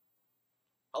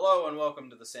Hello and welcome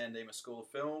to the Sandema School of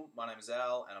Film. My name is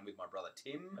Al and I'm with my brother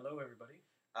Tim. Hello everybody.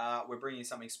 We're bringing you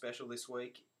something special this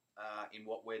week in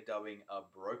what we're dubbing a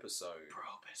Bropisode.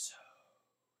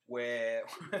 Where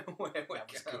That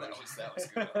was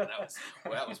good.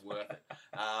 That was worth it.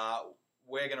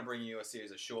 We're going to bring you a series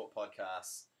of short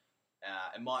podcasts.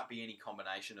 It might be any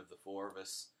combination of the four of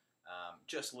us.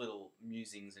 Just little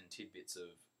musings and tidbits of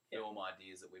film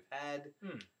ideas that we've had.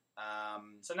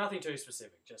 So nothing too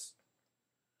specific, just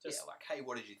like, hey,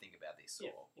 what did you think about this,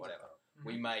 or whatever.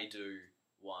 Exactly. We may do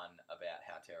one about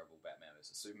how terrible Batman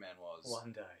vs Superman was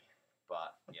One day.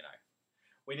 but you know,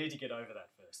 We need to get over that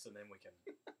first, and then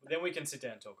we can sit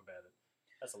down and talk about it.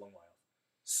 That's a long way off.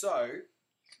 so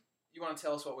you want to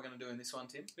tell us what we're going to do in this one,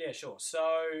 Tim? Yeah, sure. So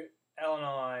Al and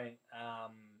I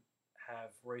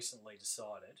have recently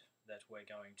decided that we're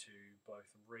going to both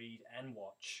read and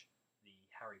watch the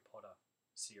Harry Potter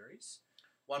series.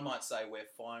 One might say we're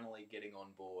finally getting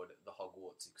on board the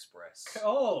Hogwarts Express.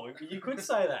 Oh, you could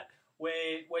say that.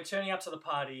 We're turning up to the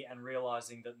party and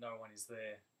realising that no one is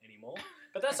there anymore.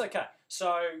 But that's okay.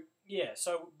 So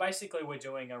basically we're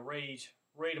doing a read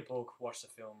a book, watch the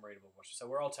film, read a book, watch it. So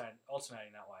we're alternating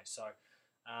that way. So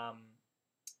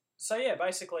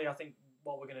basically I think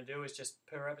what we're going to do is just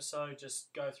per episode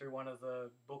just go through one of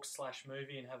the books /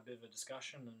 movie and have a bit of a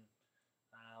discussion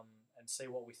and see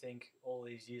what we think all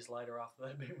these years later after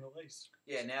they've been released.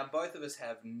 Yeah, now both of us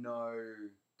have no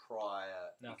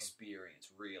prior Nothing. experience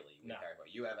really with No. Harry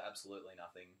Potter. You have absolutely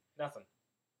nothing. Nothing.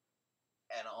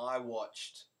 And I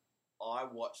watched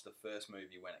the first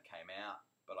movie when it came out,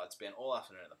 but I'd spent all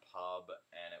afternoon at the pub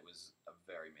and it was a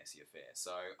very messy affair.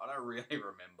 So I don't really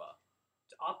remember.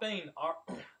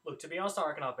 Look, to be honest, I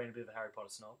reckon I've been a bit of a Harry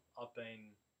Potter snob.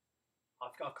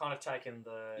 I've kind of taken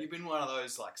the... You've been one of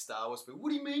those like Star Wars people.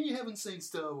 What do you mean you haven't seen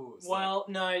Star Wars? Well,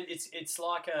 no, it's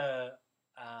like a...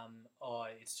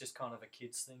 it's just kind of a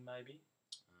kid's thing, maybe.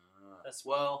 That's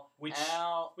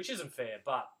which isn't fair,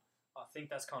 but I think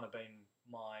that's kind of been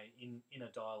my inner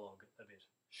dialogue a bit.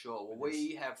 Sure. Well,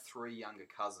 we have three younger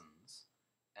cousins,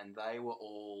 and they were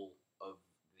all of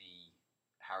the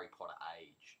Harry Potter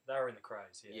age. They were in the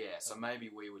craze, yeah. Yeah, so maybe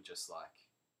we were just like...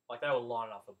 Like they were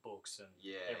lining up the books and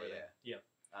everything. Yeah.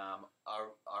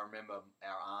 I remember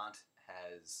our aunt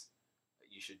has...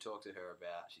 You should talk to her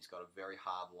about... She's got a very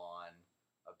hard line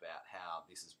about how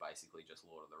this is basically just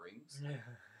Lord of the Rings. Yeah.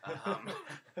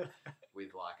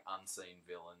 With like unseen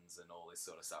villains and all this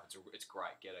sort of stuff. It's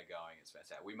great. Get her going. It's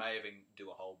fantastic. We may even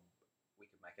do we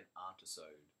could make an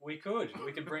aunt-isode. We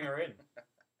could bring her in.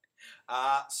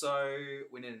 So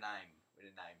we need a name. We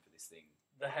need a name for this thing.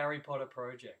 The Harry Potter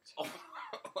Project.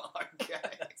 Okay.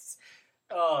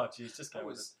 Oh, jeez, just go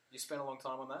with it. You spent a long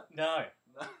time on that? No.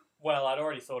 Well, I'd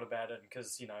already thought about it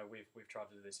because we've tried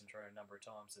to do this intro a number of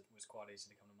times. It was quite easy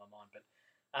to come to my mind, but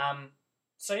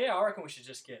I reckon we should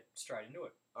just get straight into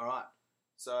it. All right.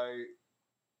 So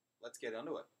let's get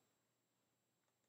onto it.